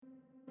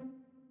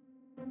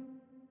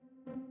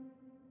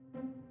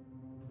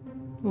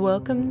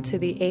Welcome to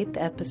the 8th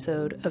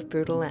episode of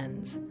Brutal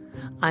Ends.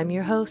 I'm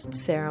your host,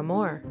 Sarah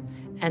Moore,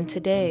 and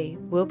today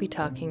we'll be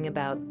talking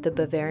about the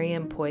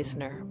Bavarian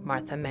poisoner,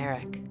 Martha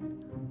Merrick.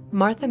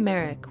 Martha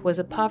Merrick was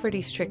a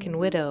poverty-stricken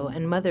widow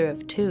and mother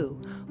of two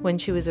when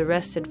she was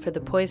arrested for the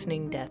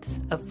poisoning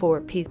deaths of 4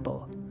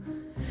 people.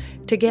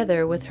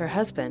 Together with her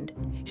husband,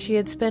 she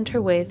had spent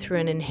her way through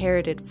an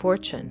inherited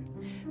fortune.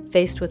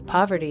 Faced with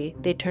poverty,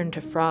 they turned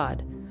to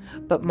fraud,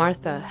 but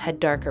Martha had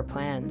darker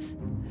plans.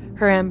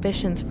 Her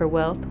ambitions for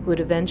wealth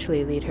would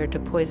eventually lead her to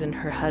poison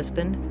her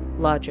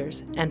husband,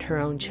 lodgers, and her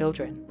own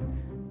children.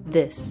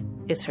 This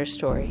is her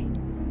story.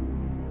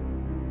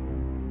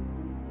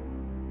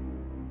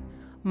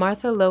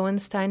 Martha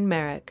Lowenstein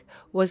Merrick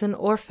was an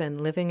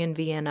orphan living in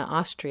Vienna,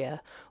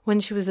 Austria, when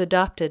she was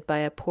adopted by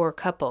a poor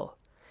couple.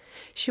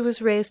 She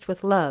was raised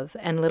with love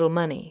and little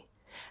money.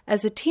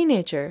 As a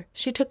teenager,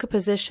 she took a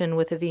position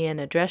with a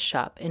Vienna dress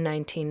shop in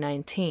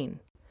 1919.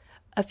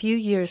 A few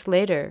years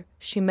later,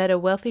 she met a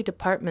wealthy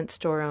department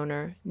store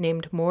owner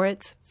named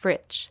Moritz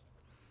Fritsch.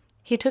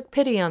 He took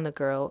pity on the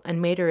girl and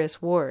made her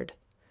his ward.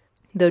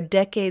 Though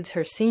decades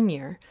her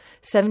senior,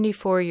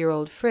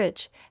 74-year-old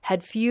Fritsch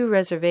had few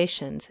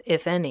reservations,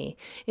 if any,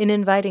 in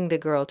inviting the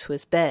girl to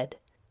his bed.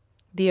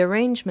 The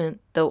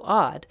arrangement, though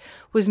odd,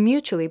 was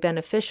mutually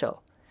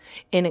beneficial.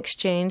 In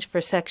exchange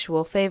for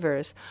sexual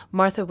favors,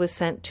 Martha was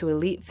sent to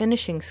elite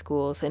finishing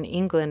schools in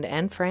England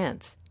and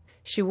France.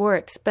 She wore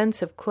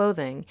expensive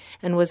clothing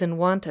and was in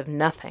want of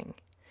nothing.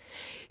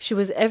 She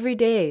was every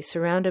day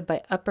surrounded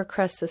by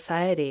upper-crust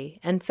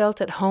society and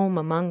felt at home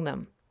among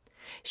them.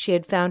 She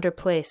had found her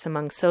place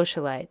among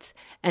socialites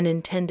and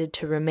intended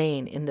to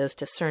remain in those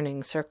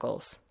discerning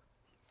circles.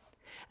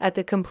 At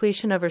the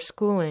completion of her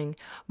schooling,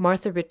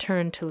 Martha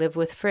returned to live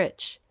with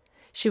Fritsch.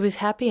 She was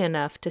happy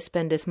enough to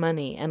spend his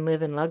money and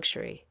live in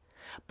luxury.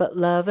 But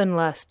love and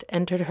lust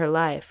entered her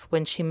life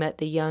when she met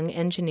the young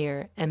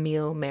engineer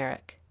Emil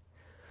Merrick.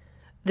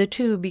 The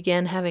two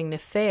began having an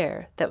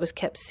affair that was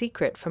kept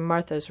secret from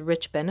Martha's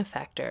rich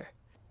benefactor.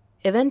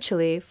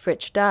 Eventually,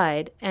 Fritsch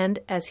died, and,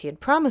 as he had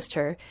promised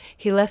her,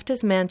 he left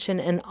his mansion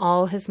and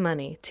all his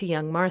money to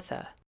young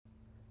Martha.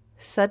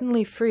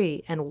 Suddenly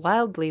free and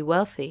wildly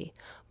wealthy,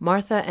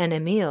 Martha and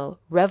Emil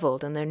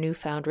reveled in their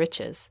newfound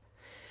riches.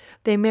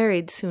 They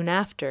married soon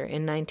after,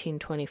 in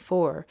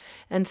 1924,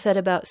 and set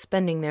about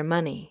spending their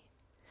money.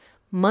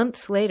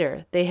 Months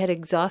later, they had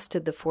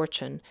exhausted the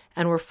fortune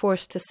and were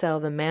forced to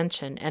sell the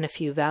mansion and a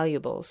few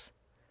valuables.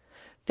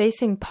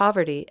 Facing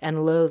poverty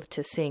and loath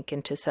to sink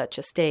into such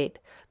a state,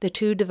 the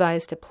two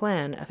devised a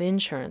plan of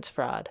insurance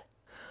fraud.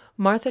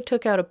 Martha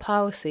took out a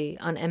policy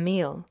on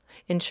Emil,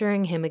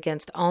 insuring him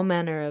against all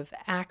manner of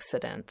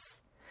accidents.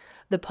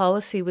 The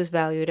policy was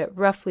valued at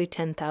roughly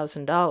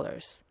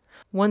 $10,000.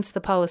 Once the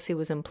policy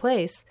was in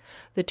place,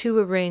 the two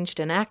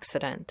arranged an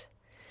accident.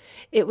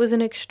 It was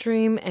an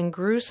extreme and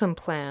gruesome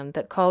plan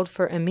that called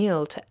for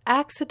Emil to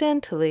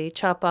accidentally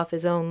chop off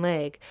his own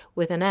leg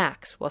with an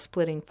axe while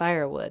splitting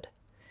firewood.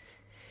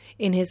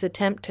 In his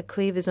attempt to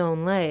cleave his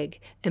own leg,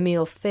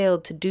 Emil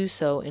failed to do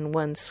so in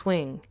one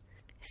swing.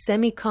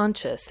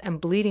 Semi-conscious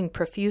and bleeding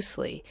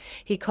profusely,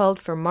 he called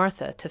for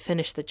Martha to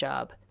finish the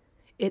job.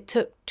 It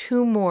took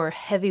 2 more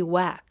heavy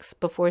whacks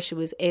before she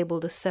was able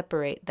to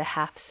separate the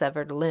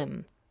half-severed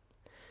limb.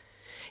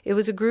 It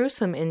was a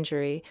gruesome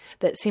injury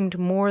that seemed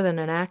more than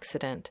an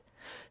accident,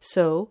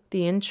 so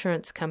the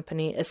insurance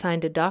company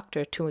assigned a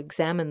doctor to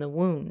examine the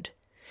wound.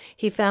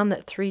 He found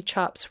that 3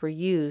 chops were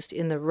used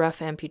in the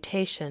rough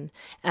amputation,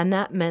 and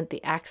that meant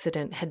the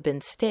accident had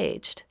been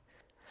staged.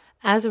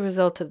 As a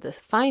result of the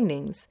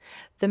findings,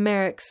 the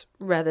Merricks,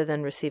 rather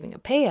than receiving a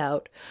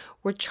payout,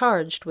 were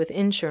charged with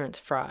insurance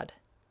fraud.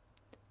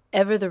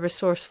 Ever the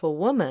resourceful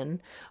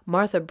woman,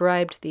 Martha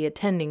bribed the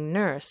attending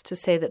nurse to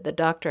say that the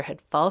doctor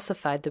had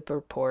falsified the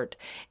report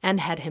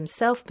and had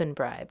himself been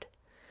bribed.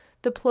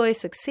 The ploy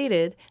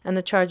succeeded, and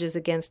the charges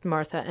against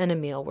Martha and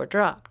Emil were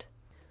dropped.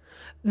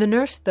 The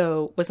nurse,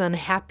 though, was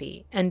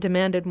unhappy and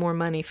demanded more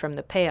money from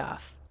the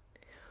payoff.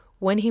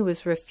 When he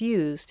was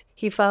refused,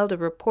 he filed a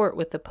report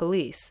with the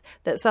police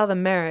that saw the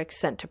Merricks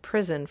sent to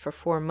prison for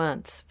 4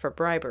 months for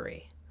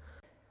bribery.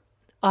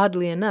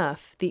 Oddly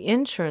enough, the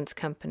insurance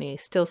company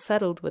still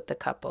settled with the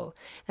couple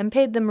and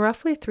paid them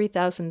roughly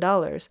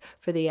 $3,000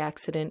 for the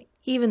accident,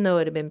 even though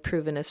it had been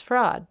proven as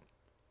fraud.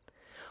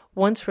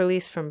 Once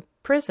released from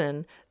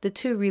prison, the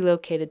two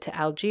relocated to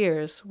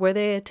Algiers, where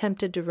they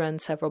attempted to run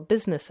several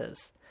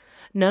businesses,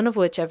 none of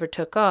which ever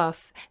took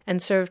off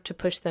and served to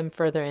push them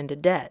further into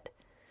debt.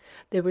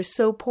 They were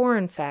so poor,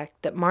 in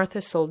fact, that Martha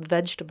sold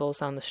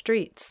vegetables on the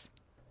streets.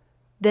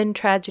 Then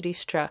tragedy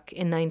struck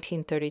in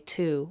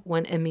 1932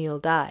 when Emil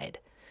died.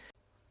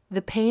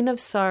 The pain of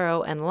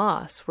sorrow and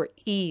loss were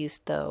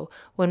eased, though,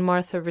 when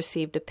Martha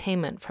received a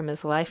payment from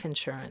his life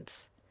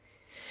insurance.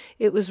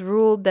 It was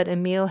ruled that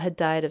Emil had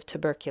died of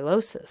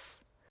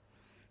tuberculosis.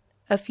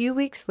 A few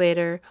weeks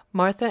later,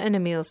 Martha and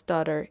Emil's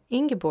daughter,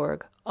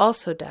 Ingeborg,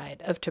 also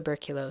died of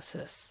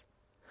tuberculosis.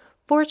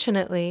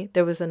 Fortunately,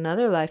 there was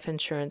another life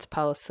insurance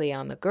policy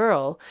on the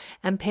girl,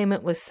 and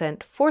payment was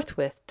sent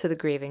forthwith to the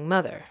grieving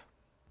mother.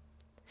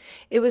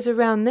 It was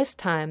around this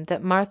time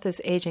that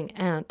Martha's aging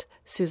aunt,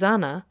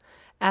 Susanna,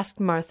 asked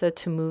Martha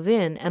to move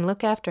in and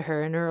look after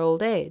her in her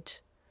old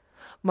age.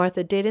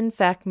 Martha did in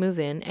fact move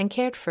in and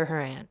cared for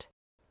her aunt.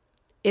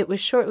 It was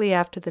shortly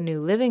after the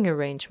new living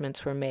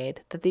arrangements were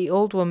made that the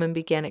old woman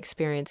began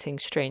experiencing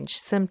strange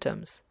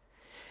symptoms.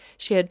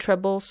 She had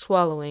trouble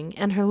swallowing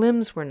and her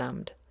limbs were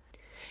numbed.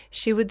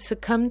 She would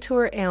succumb to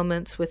her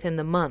ailments within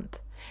the month,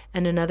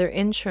 and another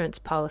insurance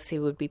policy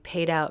would be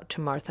paid out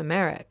to Martha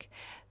Merrick.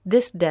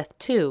 This death,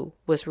 too,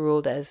 was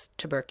ruled as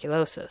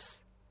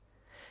tuberculosis.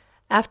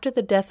 After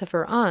the death of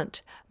her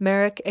aunt,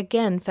 Merrick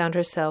again found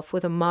herself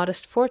with a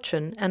modest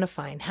fortune and a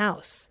fine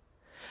house.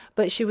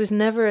 But she was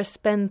never a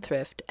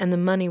spendthrift, and the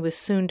money was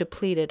soon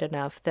depleted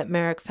enough that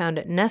Merrick found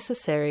it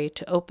necessary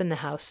to open the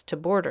house to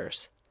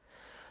boarders.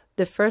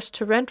 The first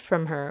to rent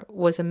from her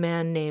was a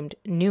man named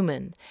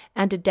Newman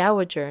and a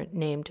dowager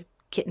named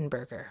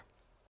Kittenberger.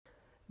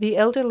 The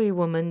elderly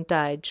woman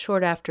died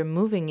short after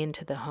moving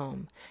into the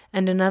home,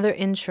 and another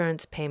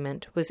insurance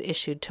payment was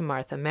issued to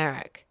Martha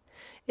Merrick.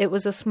 It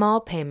was a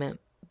small payment,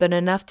 but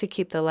enough to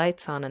keep the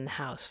lights on in the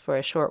house for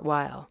a short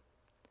while.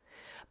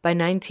 By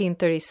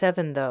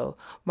 1937, though,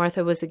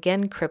 Martha was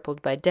again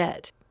crippled by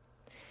debt.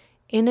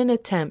 In an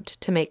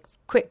attempt to make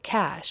quick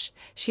cash,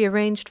 she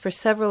arranged for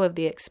several of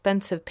the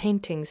expensive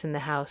paintings in the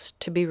house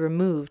to be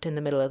removed in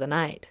the middle of the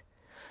night.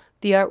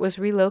 The art was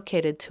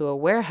relocated to a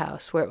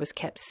warehouse where it was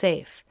kept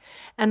safe,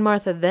 and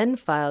Martha then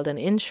filed an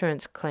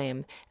insurance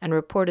claim and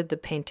reported the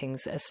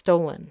paintings as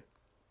stolen.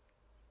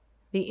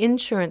 The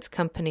insurance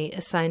company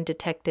assigned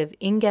Detective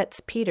Ingetz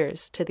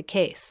Peters to the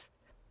case.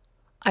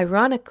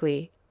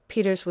 Ironically,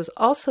 Peters was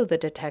also the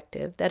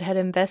detective that had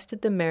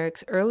invested the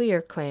Merrick's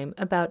earlier claim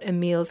about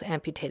Emil's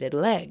amputated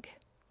leg.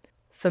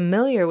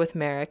 Familiar with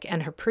Merrick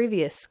and her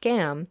previous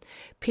scam,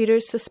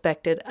 Peters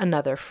suspected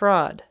another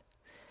fraud.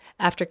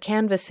 After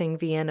canvassing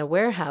Vienna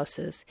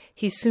warehouses,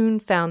 he soon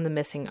found the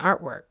missing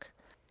artwork.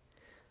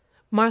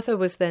 Martha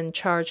was then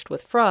charged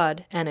with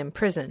fraud and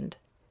imprisoned.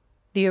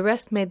 The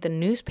arrest made the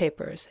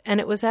newspapers, and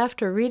it was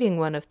after reading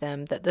one of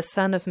them that the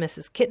son of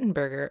Mrs.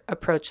 Kittenberger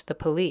approached the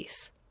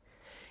police.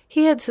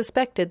 He had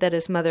suspected that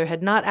his mother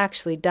had not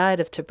actually died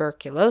of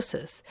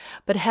tuberculosis,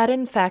 but had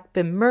in fact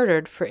been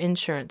murdered for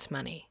insurance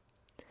money.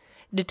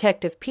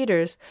 Detective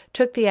Peters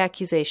took the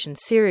accusation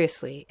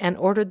seriously and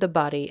ordered the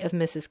body of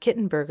Mrs.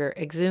 Kittenberger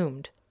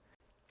exhumed.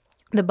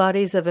 The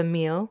bodies of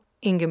Emil,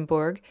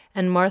 Ingeborg,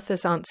 and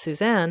Martha's Aunt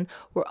Suzanne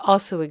were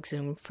also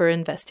exhumed for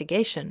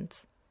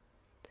investigations.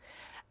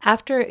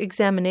 After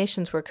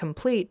examinations were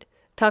complete,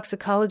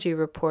 toxicology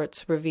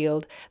reports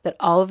revealed that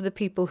all of the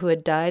people who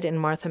had died in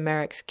Martha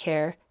Merrick's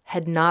care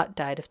had not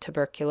died of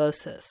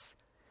tuberculosis.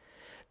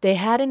 They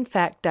had in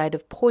fact died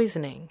of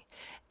poisoning,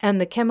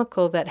 and the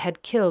chemical that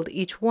had killed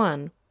each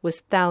one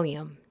was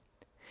thallium.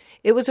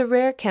 It was a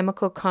rare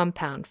chemical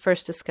compound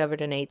first discovered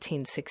in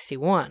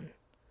 1861.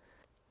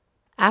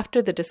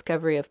 After the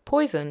discovery of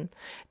poison,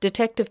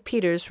 Detective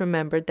Peters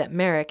remembered that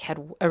Merrick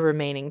had a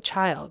remaining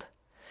child.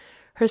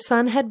 Her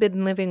son had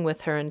been living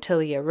with her until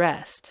the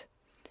arrest.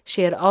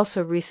 She had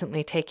also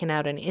recently taken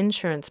out an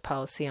insurance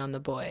policy on the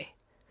boy.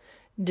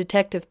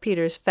 Detective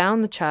Peters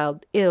found the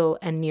child ill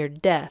and near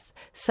death,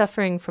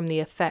 suffering from the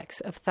effects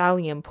of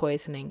thallium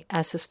poisoning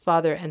as his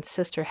father and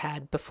sister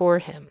had before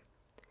him.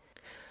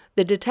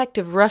 The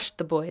detective rushed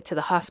the boy to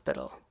the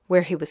hospital,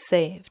 where he was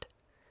saved.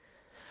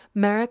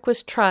 Merrick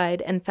was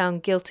tried and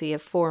found guilty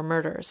of 4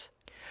 murders.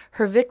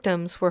 Her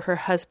victims were her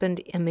husband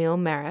Emil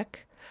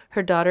Merrick,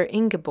 her daughter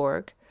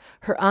Ingeborg,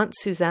 her aunt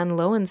Suzanne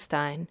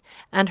Lowenstein,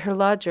 and her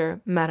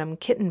lodger Madame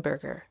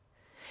Kittenberger.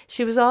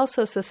 She was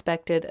also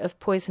suspected of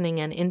poisoning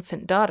an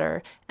infant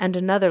daughter and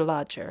another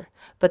lodger,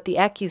 but the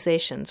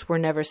accusations were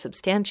never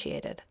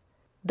substantiated.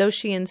 Though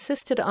she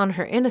insisted on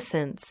her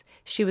innocence,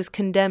 she was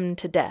condemned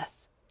to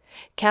death.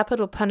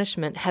 Capital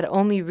punishment had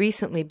only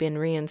recently been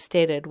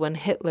reinstated when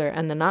Hitler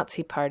and the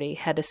Nazi Party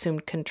had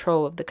assumed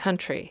control of the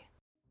country.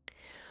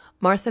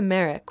 Martha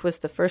Merrick was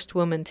the first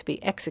woman to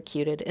be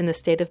executed in the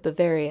state of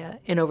Bavaria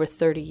in over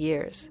 30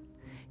 years.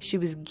 She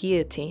was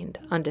guillotined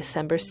on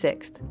December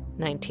 6,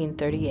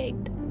 1938.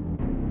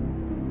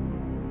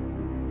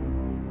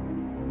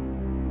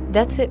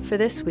 That's it for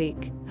this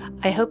week.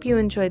 I hope you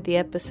enjoyed the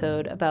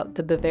episode about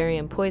the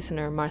Bavarian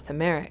poisoner Martha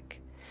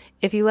Merrick.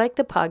 If you like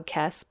the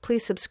podcast,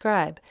 please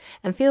subscribe,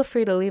 and feel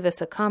free to leave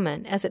us a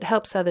comment as it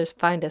helps others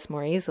find us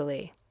more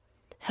easily.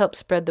 Help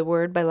spread the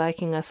word by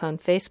liking us on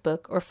Facebook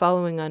or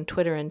following on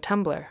Twitter and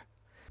Tumblr.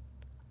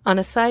 On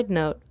a side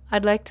note,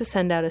 I'd like to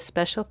send out a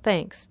special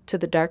thanks to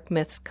the Dark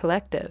Myths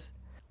Collective.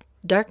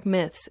 Dark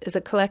Myths is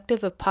a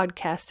collective of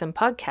podcasts and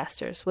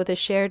podcasters with a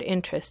shared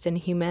interest in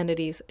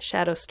humanity's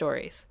shadow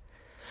stories.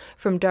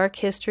 From dark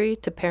history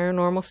to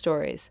paranormal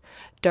stories,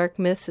 Dark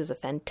Myths is a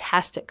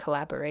fantastic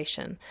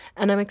collaboration,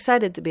 and I'm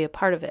excited to be a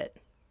part of it.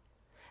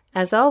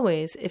 As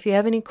always, if you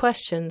have any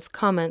questions,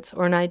 comments,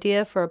 or an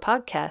idea for a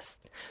podcast,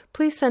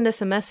 please send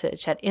us a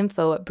message at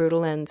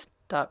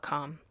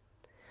info@brutalends.com.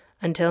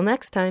 Until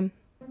next time.